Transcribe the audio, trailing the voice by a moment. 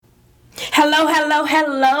Hello, hello,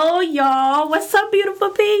 hello, y'all. What's up, beautiful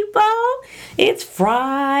people? It's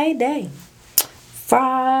Friday.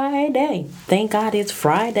 Friday. Thank God it's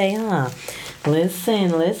Friday, huh?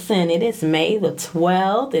 Listen. It is May the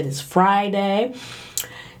 12th. It is Friday.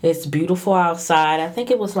 It's beautiful outside. I think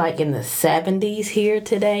it was like in the 70s here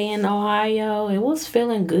today in Ohio. It was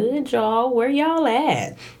feeling good, y'all. Where y'all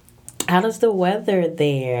at? How's the weather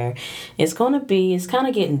there? It's kind of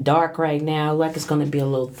getting dark right now. Like it's going to be a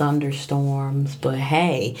little thunderstorms. But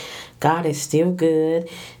hey, God is still good.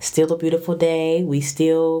 Still a beautiful day. We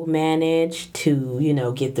still managed to,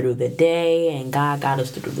 get through the day. And God got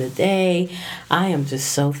us through the day. I am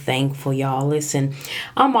just so thankful, y'all. Listen,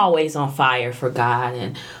 I'm always on fire for God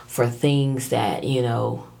and for things that,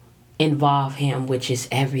 involve Him, which is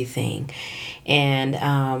everything. And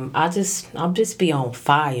I'll just be on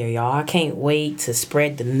fire, y'all. I can't wait to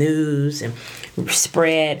spread the news and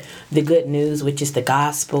spread the good news, which is the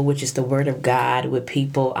gospel, which is the word of God with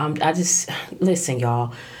people. Listen,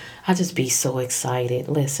 y'all. I just be so excited.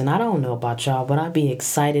 Listen, I don't know about y'all, but I be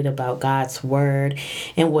excited about God's word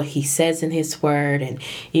and what He says in His word. And,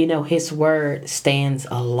 His word stands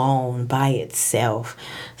alone by itself.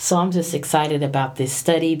 So I'm just excited about this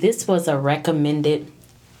study. This was a requested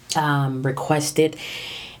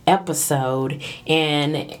episode,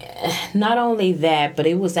 and not only that, but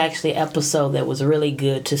it was actually an episode that was really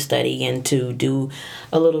good to study and to do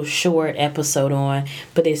a little short episode on,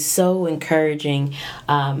 but it's so encouraging.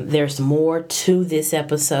 There's more to this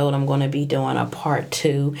episode. I'm going to be doing a part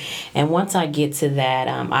 2, and once I get to that,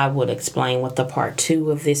 I will explain what the part 2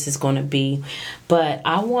 of this is going to be. But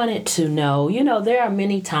I wanted to know, there are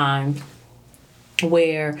many times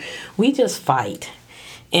where we just fight.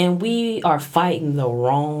 And we are fighting the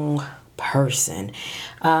wrong person.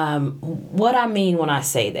 What I mean when I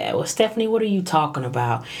say that? Well, Stephanie, what are you talking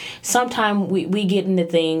about? Sometimes we get into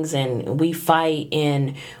things and we fight,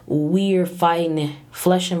 and we're fighting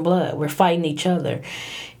flesh and blood. We're fighting each other.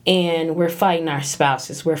 And we're fighting our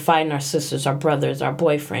spouses. We're fighting our sisters, our brothers, our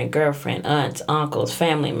boyfriend, girlfriend, aunts, uncles,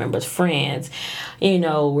 family members, friends.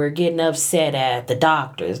 We're getting upset at the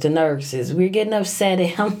doctors, the nurses. We're getting upset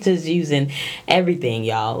at, I'm just using everything,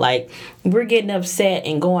 y'all. Like, we're getting upset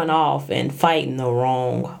and going off and fighting the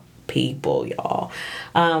wrong people, y'all.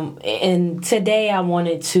 And today I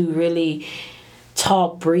wanted to really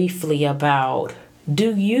talk briefly about,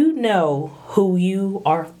 do you know who you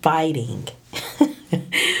are fighting?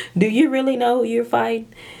 Do you really know who you're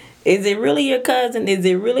fighting? Is it really your cousin? Is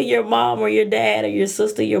it really your mom or your dad or your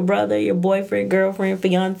sister, your brother, your boyfriend, girlfriend,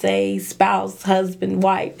 fiance, spouse, husband,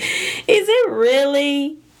 wife? Is it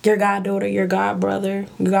really your goddaughter, your godbrother,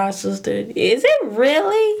 your godsister? Is it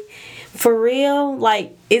really for real?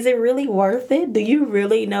 Like, is it really worth it? Do you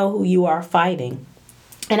really know who you are fighting?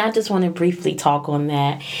 And I just want to briefly talk on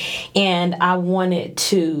that. And I wanted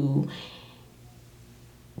to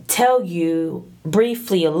tell you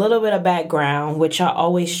briefly a little bit of background, which I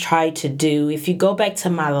always try to do. If you go back to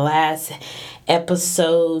my last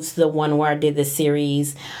episodes, the one where I did the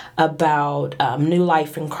series about new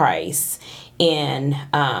life in Christ, and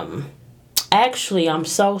actually, I'm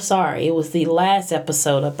so sorry, it was the last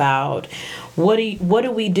episode about what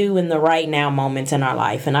do we do in the right now moments in our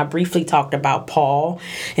life. And I briefly talked about Paul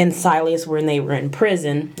and Silas when they were in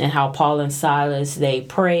prison, and how Paul and Silas, they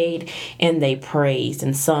prayed and they praised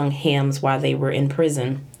and sung hymns while they were in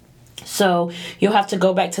prison. So you'll have to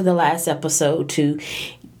go back to the last episode to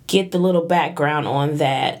get the little background on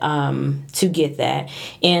that, to get that.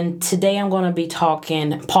 And today I'm going to be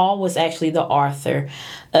talking, Paul was actually the author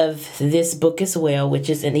of this book as well, which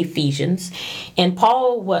is in Ephesians. And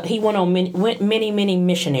Paul, he went on many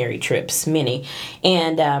missionary trips,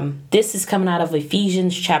 And this is coming out of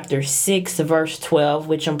Ephesians chapter 6, verse 12,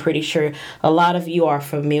 which I'm pretty sure a lot of you are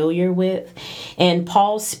familiar with. And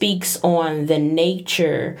Paul speaks on the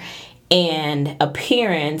nature and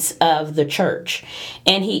appearance of the church.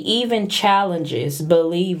 And he even challenges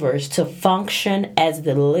believers to function as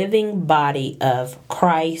the living body of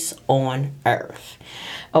Christ on earth.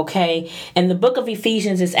 Okay? And the book of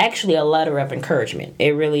Ephesians is actually a letter of encouragement. It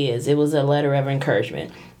really is. It was a letter of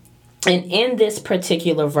encouragement. And in this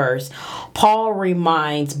particular verse, Paul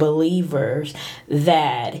reminds believers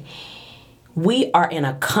that we are in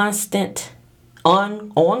a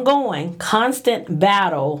ongoing, constant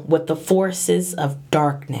battle with the forces of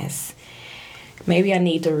darkness. Maybe I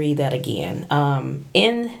need to read that again.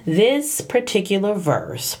 In this particular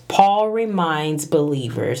verse, Paul reminds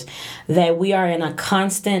believers that we are in a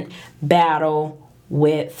constant battle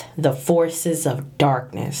with the forces of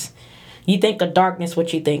darkness. You think of darkness,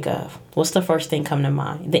 what you think of? What's the first thing come to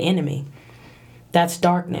mind? The enemy. That's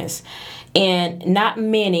darkness. And not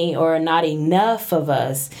many or not enough of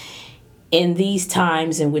us in these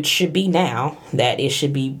times, in which should be now, that it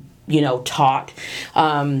should be, taught,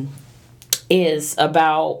 is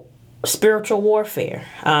about spiritual warfare.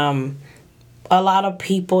 A lot of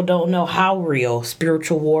people don't know how real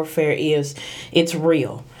spiritual warfare is. It's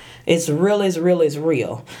real. It's real, is real, is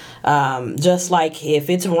real. Just like if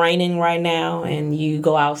it's raining right now and you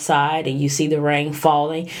go outside and you see the rain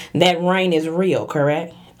falling, that rain is real,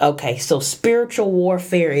 correct? Okay, so spiritual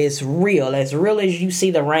warfare is real as you see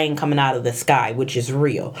the rain coming out of the sky, which is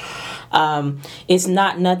real. It's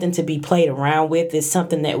not nothing to be played around with. It's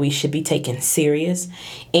something that we should be taking serious.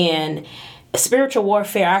 And spiritual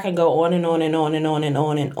warfare, I can go on and on and on and on and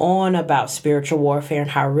on and on about spiritual warfare and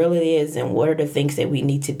how real it is and what are the things that we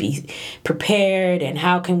need to be prepared and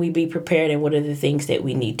how can we be prepared and what are the things that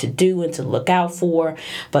we need to do and to look out for.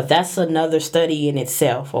 But that's another study in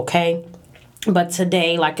itself, okay? But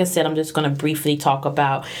today, like I said, I'm just going to briefly talk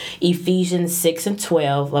about Ephesians 6 and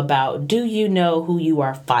 12 about, do you know who you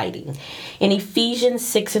are fighting? In Ephesians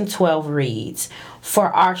 6 and 12 reads, for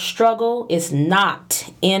our struggle is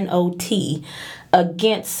not, N-O-T,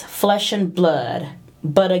 against flesh and blood,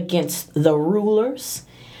 but against the rulers,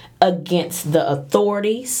 against the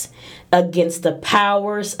authorities, against the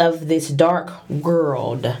powers of this dark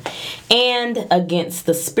world, and against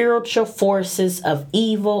the spiritual forces of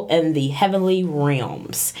evil in the heavenly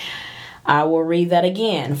realms. I will read that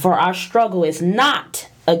again. For our struggle is not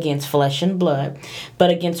against flesh and blood,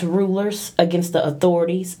 but against rulers, against the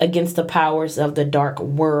authorities, against the powers of the dark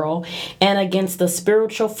world, and against the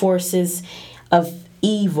spiritual forces of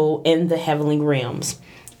evil in the heavenly realms.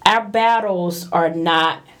 Our battles are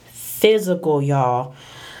not physical, y'all.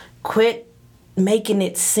 Quit making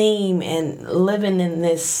it seem and living in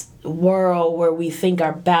this world where we think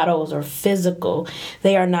our battles are physical.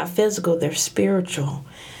 They are not physical, they're spiritual.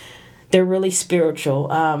 They're really spiritual.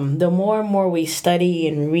 The more and more we study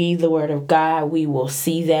and read the Word of God, we will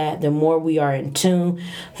see that. The more we are in tune,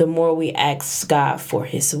 the more we ask God for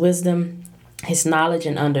His wisdom, His knowledge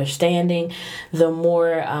and understanding, the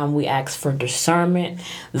more we ask for discernment,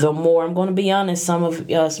 the more, I'm going to be honest, some of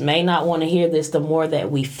us may not want to hear this, the more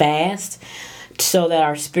that we fast so that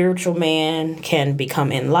our spiritual man can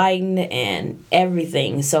become enlightened and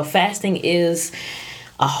everything. So fasting is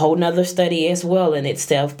a whole nother study as well in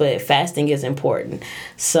itself, but fasting is important.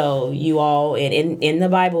 So you all, in the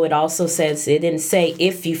Bible, it also says, it didn't say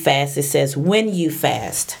if you fast, it says when you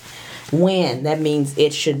fast. When, that means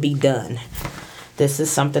it should be done. This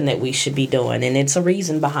is something that we should be doing, and it's a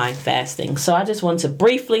reason behind fasting. So I just wanted to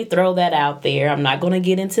briefly throw that out there. I'm not going to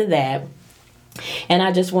get into that. And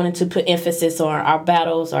I just wanted to put emphasis on our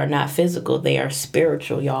battles are not physical. They are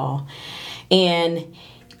spiritual, y'all. And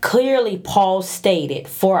clearly Paul stated,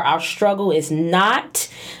 for our struggle is not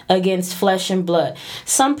against flesh and blood.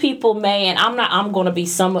 Some people may, and I'm going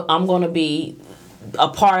to be a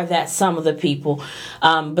part of that, some of the people,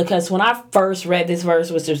 because when I first read this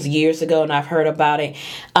verse, which was years ago, and I've heard about it,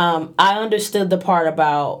 I understood the part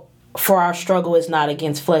about for our struggle is not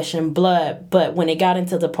against flesh and blood, but when it got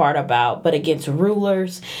into the part about but against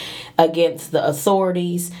rulers, against the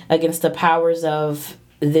authorities, against the powers of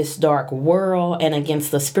this dark world, and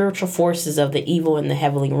against the spiritual forces of the evil in the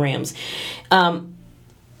heavenly realms.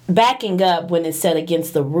 Backing up, when it said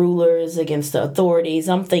against the rulers, against the authorities,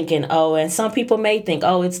 I'm thinking, and some people may think,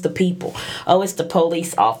 it's the people. It's the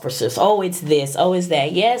police officers. It's this. It's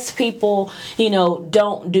that. Yes, people,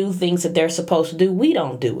 don't do things that they're supposed to do. We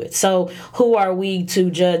don't do it. So who are we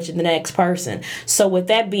to judge the next person? So with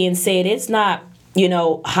that being said, it's not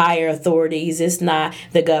higher authorities. It's not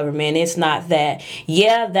the government. It's not that.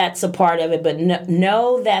 Yeah, that's a part of it. But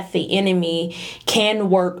know that the enemy can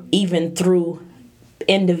work even through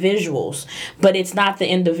individuals, but it's not the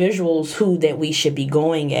individuals that we should be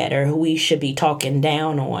going at or who we should be talking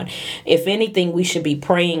down on. If anything, we should be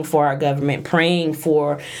praying for our government, praying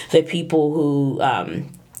for the people who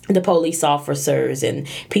the police officers and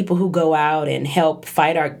people who go out and help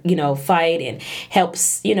fight fight and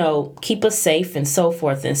helps, keep us safe and so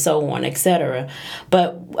forth and so on, etc.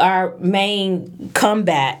 But our main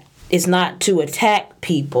combat is not to attack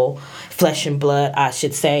people, flesh and blood, I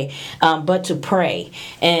should say, but to pray.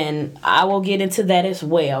 And I will get into that as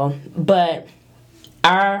well. But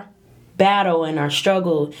our battle and our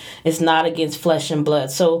struggle is not against flesh and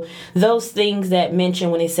blood. So those things that mention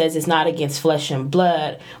when it says it's not against flesh and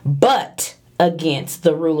blood, but against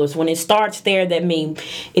the rulers. When it starts there, that means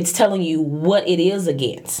it's telling you what it is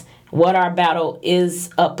against, what our battle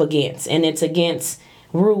is up against. And it's against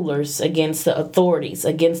rulers, against the authorities,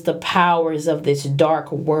 against the powers of this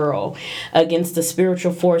dark world, against the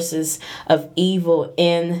spiritual forces of evil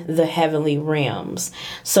in the heavenly realms.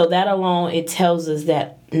 So that alone, it tells us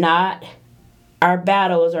that our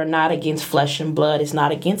battles are not against flesh and blood. It's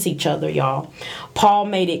not against each other, y'all. Paul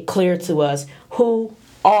made it clear to us who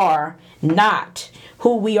we are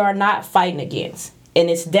not fighting against. And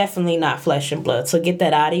it's definitely not flesh and blood. So get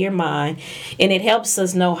that out of your mind. And it helps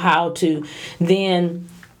us know how to then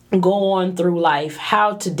go on through life,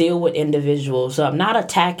 how to deal with individuals. So I'm not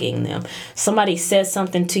attacking them. Somebody says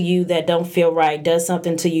something to you that don't feel right, does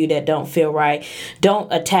something to you that don't feel right. Don't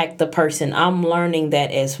attack the person. I'm learning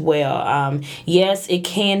that as well. Yes, it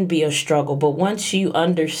can be a struggle, but once you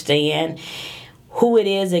understand who it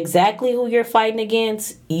is, exactly who you're fighting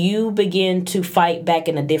against, you begin to fight back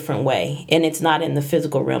in a different way. And it's not in the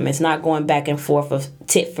physical realm. It's not going back and forth of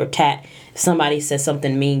tit for tat. If somebody says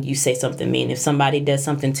something mean, you say something mean. If somebody does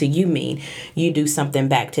something to you mean, you do something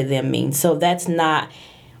back to them mean. So that's not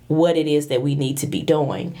what it is that we need to be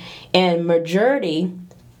doing. And majority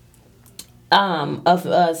of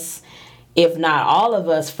us, if not all of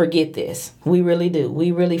us, forget this. We really do.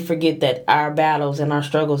 We really forget that our battles and our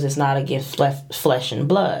struggles is not against flesh and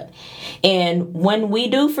blood. And when we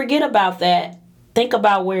do forget about that, think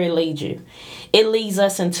about where it leads you. It leads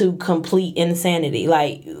us into complete insanity.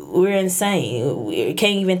 Like, we're insane. We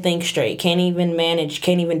can't even think straight. Can't even manage.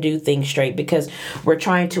 Can't even do things straight because we're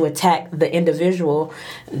trying to attack the individual,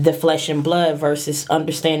 the flesh and blood, versus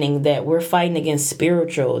understanding that we're fighting against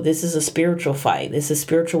spiritual. This is a spiritual fight. This is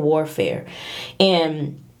spiritual warfare.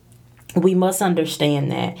 And we must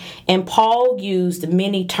understand that. And Paul used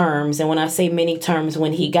many terms. And when I say many terms,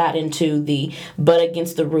 when he got into but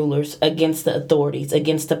against the rulers, against the authorities,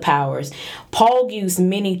 against the powers, Paul used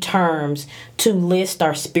many terms to list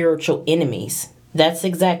our spiritual enemies. That's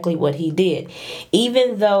exactly what he did.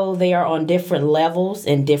 Even though they are on different levels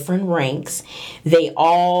and different ranks, they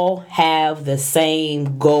all have the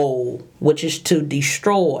same goal, which is to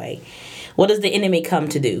destroy. What does the enemy come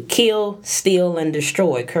to do? Kill, steal, and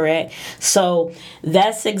destroy, correct? So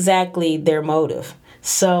that's exactly their motive.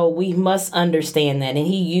 So we must understand that. And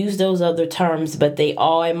he used those other terms, but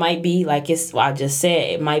it might be, I just said,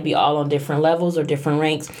 it might be all on different levels or different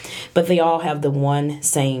ranks, but they all have the one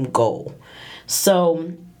same goal.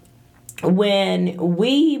 So when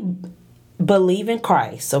we believe in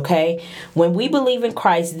Christ, okay? When we believe in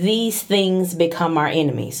Christ, these things become our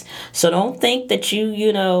enemies. So don't think that you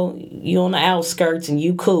on the outskirts and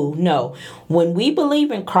you cool. No. When we believe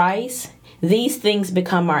in Christ, these things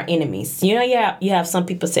become our enemies. You have some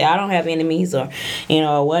people say, I don't have enemies, or,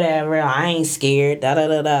 whatever, I ain't scared,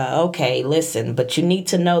 Okay, listen, but you need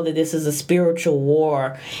to know that this is a spiritual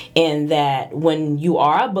war, and that when you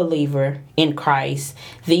are a believer in Christ,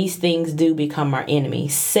 these things do become our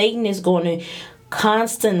enemies. Satan is going to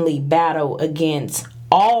constantly battle against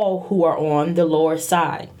all who are on the Lord's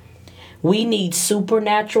side. We need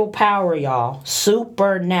supernatural power, y'all.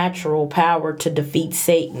 Supernatural power to defeat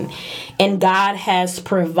Satan. And God has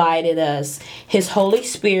provided us His Holy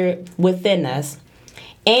Spirit within us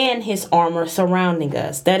and His armor surrounding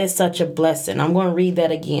us. That is such a blessing. I'm going to read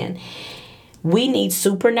that again. We need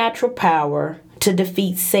supernatural power to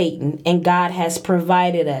defeat Satan, and God has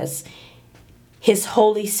provided us His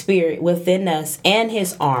Holy Spirit within us and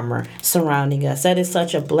His armor surrounding us. That is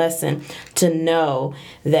such a blessing to know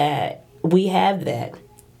that we have that.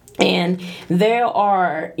 And there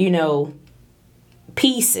are,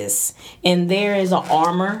 pieces, and there is an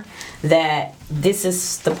armor that this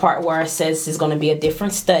is the part where it says is going to be a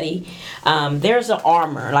different study. There's an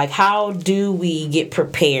armor. Like, how do we get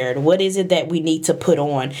prepared? What is it that we need to put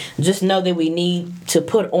on? Just know that we need to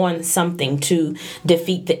put on something to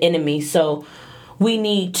defeat the enemy. So we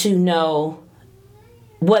need to know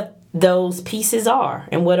what those pieces are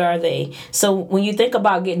and what are they. So when you think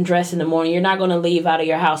about getting dressed in the morning, you're not going to leave out of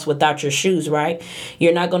your house without your shoes, right?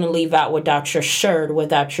 You're not going to leave out without your shirt,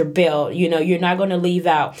 without your belt. You're not going to leave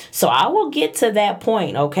out. So I will get to that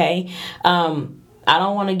point, okay? I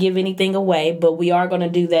don't want to give anything away, but we are going to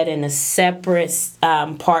do that in a separate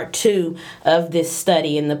part 2 of this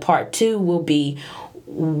study. And the part 2 will be,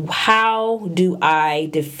 how do I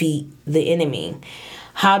defeat the enemy?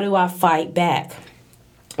 How do I fight back?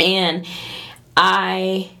 And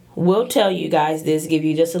I will tell you guys this, give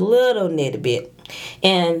you just a little bit.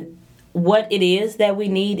 And what it is that we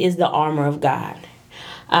need is the armor of God.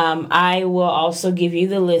 I will also give you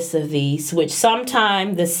the list of these, which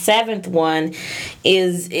sometime the 7th one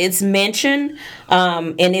it's mentioned,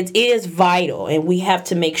 and it is vital. And we have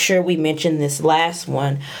to make sure we mention this last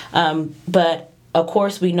one. But of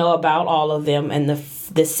course, we know about all of them, and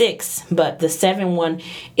the 6, but the 7 one,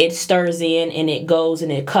 it stirs in and it goes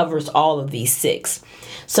and it covers all of these 6.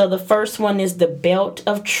 So the first one is the belt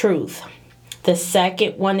of truth. The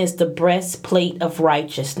second one is the breastplate of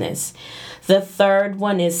righteousness. The third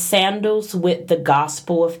one is sandals with the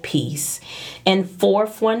gospel of peace. And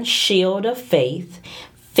fourth one, shield of faith.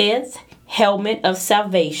 Fifth, helmet of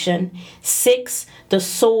salvation. 6, the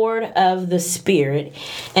sword of the Spirit.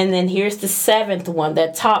 And then here's the 7th one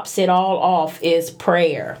that tops it all off is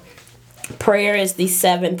prayer. Prayer is the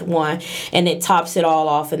 7th one, and it tops it all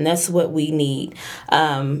off, and that's what we need,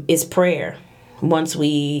 is prayer once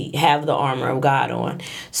we have the armor of God on.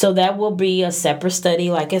 So that will be a separate study.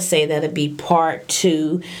 Like I say, that'll be part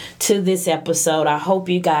 2 to this episode. I hope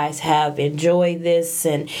you guys have enjoyed this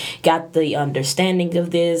and got the understanding of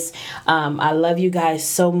this. I love you guys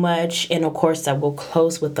so much. And of course, I will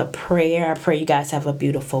close with a prayer. I pray you guys have a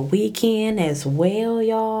beautiful weekend as well,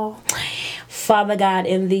 y'all. Father God,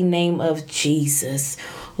 in the name of Jesus,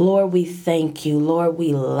 Lord, we thank you. Lord,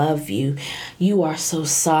 we love you. You are so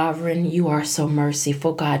sovereign. You are so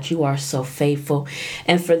merciful. God, you are so faithful.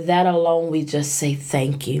 And for that alone, we just say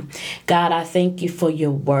thank you. God, I thank you for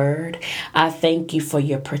your word. I thank you for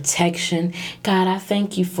your protection. God, I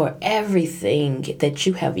thank you for everything that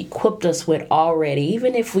you have equipped us with already,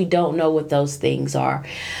 even if we don't know what those things are.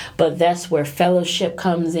 But that's where fellowship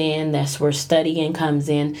comes in. That's where studying comes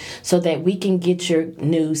in, so that we can get your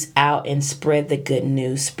news out and spread the good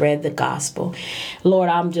news. Spread the gospel. Lord,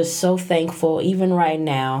 I'm just so thankful even right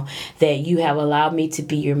now that you have allowed me to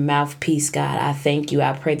be your mouthpiece, God. I thank you.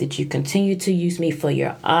 I pray that you continue to use me for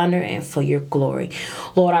your honor and for your glory.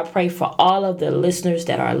 Lord, I pray for all of the listeners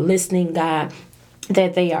that are listening, God,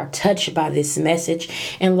 that they are touched by this message.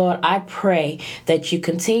 And Lord, I pray that you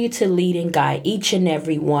continue to lead and guide each and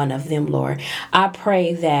every one of them, Lord. I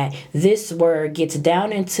pray that this word gets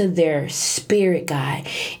down into their spirit, God,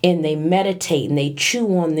 and they meditate and they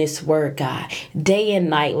chew on this word, God, day and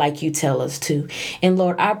night like you tell us to. And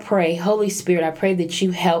Lord, I pray, Holy Spirit, I pray that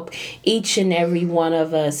you help each and every one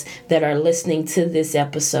of us that are listening to this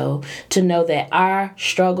episode to know that our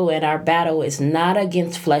struggle and our battle is not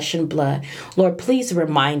against flesh and blood. Lord, please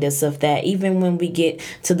remind us of that, even when we get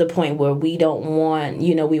to the point where we don't want,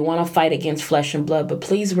 we want to fight against flesh and blood, but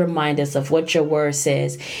please remind us of what your word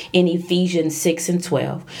says in Ephesians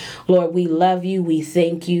 6:12. Lord, we love you. We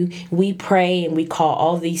thank you. We pray and we call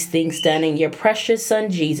all these things done in your precious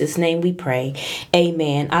son, Jesus' name we pray.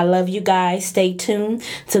 Amen. I love you guys. Stay tuned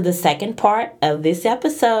to the second part of this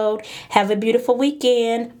episode. Have a beautiful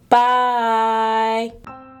weekend. Bye.